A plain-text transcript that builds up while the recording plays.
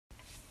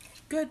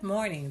Good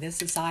morning.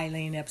 This is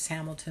Eileen Epps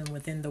Hamilton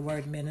within the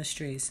Word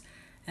Ministries,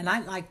 and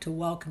I'd like to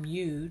welcome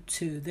you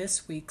to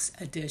this week's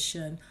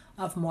edition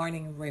of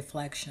Morning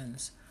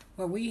Reflections,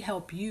 where we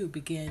help you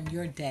begin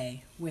your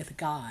day with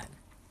God.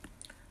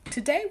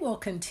 Today we'll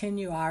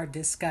continue our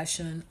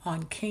discussion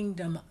on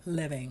kingdom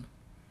living,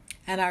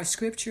 and our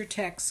scripture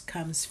text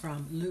comes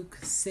from Luke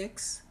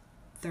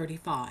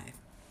 6:35.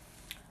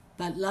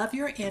 But love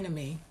your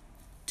enemy,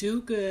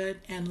 do good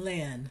and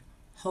lend,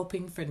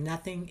 hoping for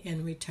nothing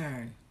in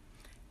return.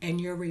 And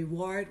your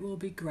reward will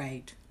be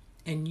great,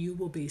 and you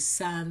will be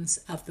sons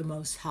of the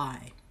Most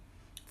High.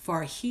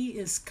 For he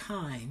is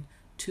kind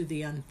to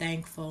the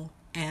unthankful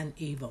and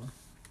evil.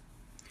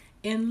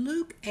 In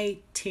Luke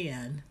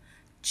 8:10,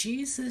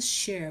 Jesus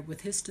shared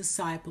with his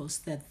disciples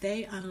that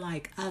they,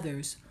 unlike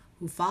others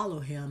who follow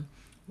him,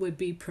 would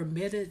be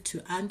permitted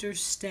to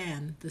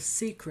understand the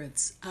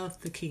secrets of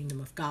the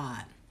kingdom of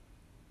God.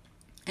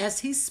 As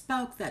he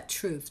spoke that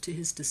truth to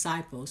his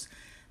disciples,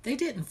 they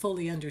didn't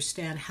fully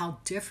understand how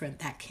different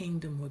that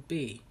kingdom would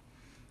be.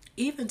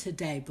 Even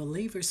today,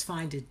 believers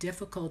find it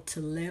difficult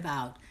to live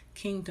out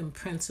kingdom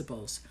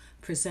principles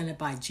presented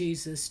by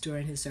Jesus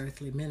during his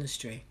earthly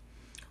ministry.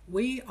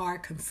 We are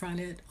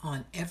confronted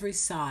on every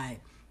side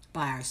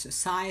by our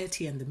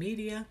society and the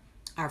media,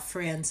 our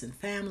friends and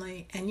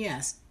family, and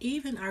yes,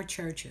 even our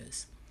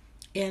churches.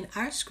 In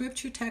our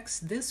scripture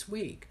text this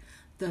week,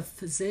 the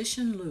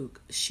physician Luke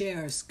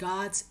shares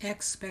God's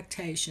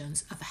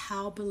expectations of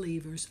how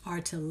believers are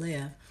to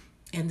live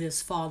in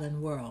this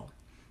fallen world.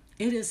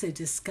 It is a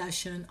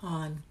discussion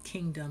on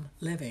kingdom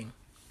living.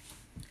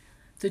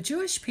 The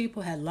Jewish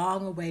people had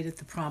long awaited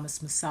the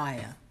promised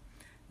Messiah.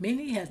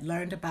 Many had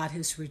learned about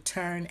his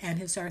return and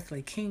his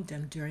earthly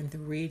kingdom during the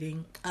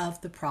reading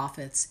of the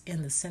prophets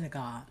in the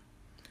synagogue.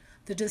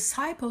 The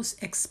disciples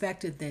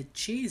expected that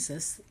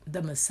Jesus,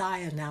 the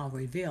Messiah now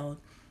revealed,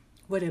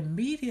 would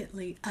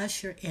immediately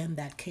usher in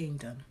that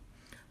kingdom.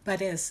 But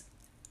as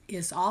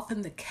is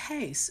often the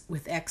case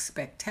with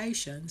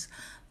expectations,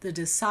 the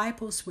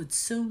disciples would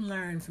soon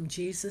learn from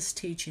Jesus'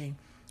 teaching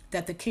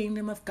that the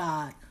kingdom of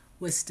God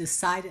was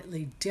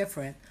decidedly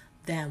different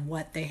than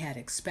what they had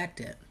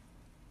expected.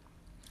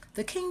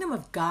 The kingdom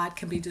of God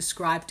can be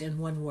described in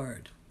one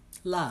word: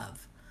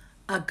 love,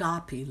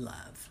 agape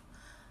love.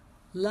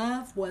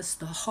 Love was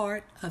the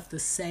heart of the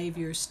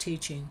Savior's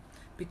teaching,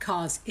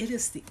 because it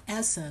is the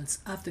essence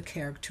of the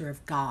character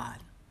of God.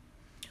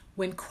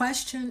 When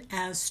questioned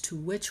as to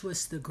which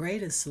was the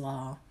greatest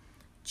law,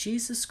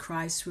 Jesus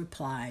Christ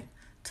replied,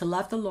 to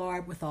love the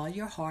Lord with all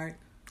your heart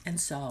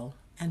and soul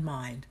and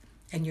mind,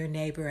 and your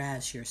neighbor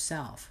as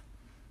yourself.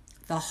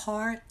 The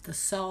heart, the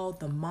soul,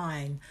 the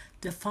mind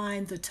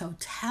define the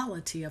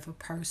totality of a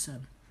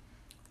person.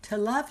 To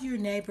love your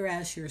neighbor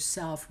as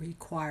yourself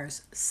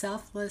requires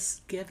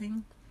selfless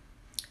giving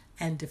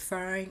and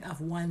deferring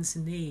of one's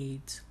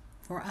needs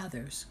for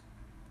others.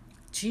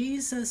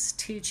 Jesus'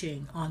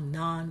 teaching on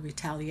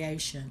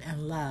non-retaliation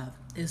and love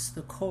is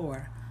the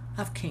core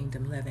of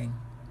kingdom living.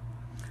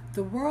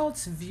 The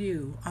world's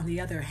view, on the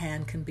other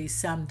hand, can be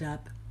summed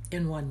up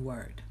in one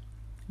word: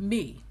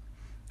 me.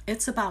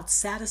 It's about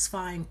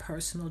satisfying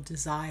personal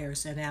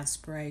desires and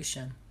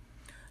aspiration.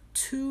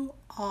 To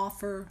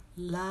offer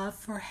love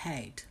for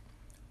hate,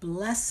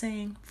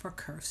 blessing for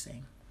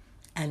cursing,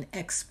 and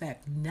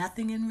expect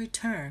nothing in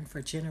return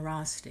for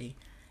generosity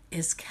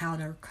is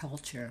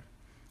counterculture,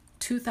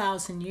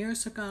 2,000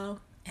 years ago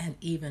and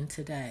even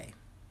today.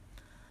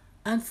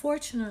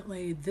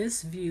 Unfortunately,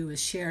 this view is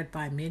shared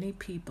by many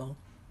people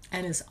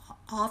and is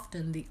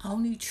often the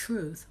only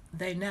truth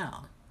they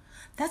know.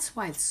 That's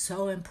why it's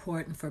so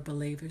important for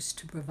believers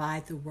to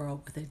provide the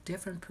world with a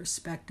different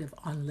perspective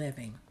on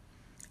living,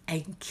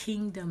 a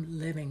kingdom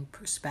living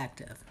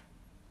perspective.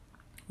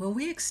 When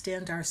we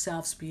extend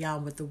ourselves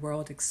beyond what the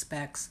world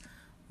expects,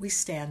 we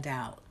stand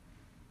out.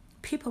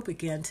 People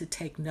begin to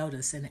take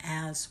notice and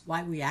ask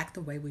why we act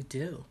the way we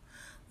do.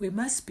 We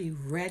must be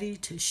ready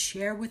to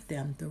share with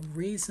them the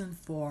reason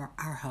for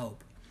our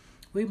hope.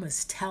 We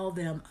must tell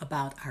them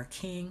about our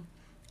King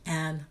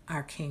and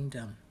our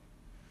kingdom.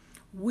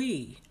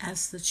 We,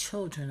 as the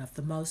children of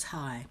the Most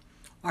High,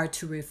 are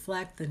to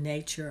reflect the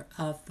nature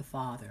of the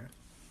Father.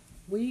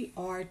 We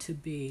are to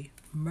be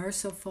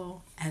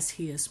merciful as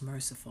He is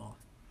merciful.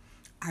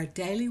 Our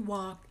daily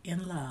walk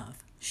in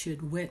love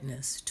should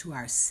witness to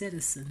our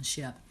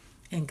citizenship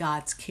in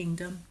God's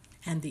kingdom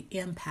and the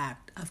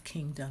impact of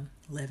kingdom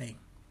living.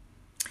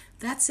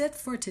 That's it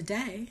for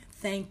today.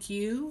 Thank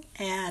you,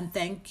 and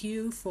thank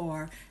you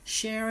for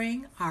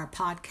sharing our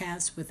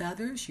podcast with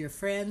others, your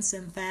friends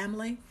and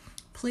family.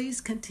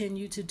 Please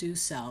continue to do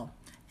so,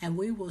 and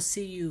we will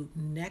see you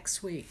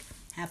next week.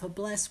 Have a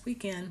blessed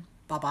weekend.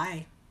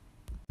 Bye-bye.